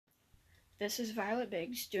This is Violet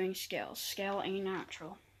Biggs doing scales. Scale A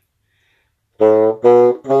natural.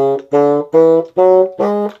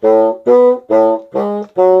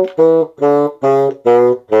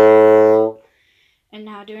 And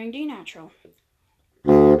now doing D natural.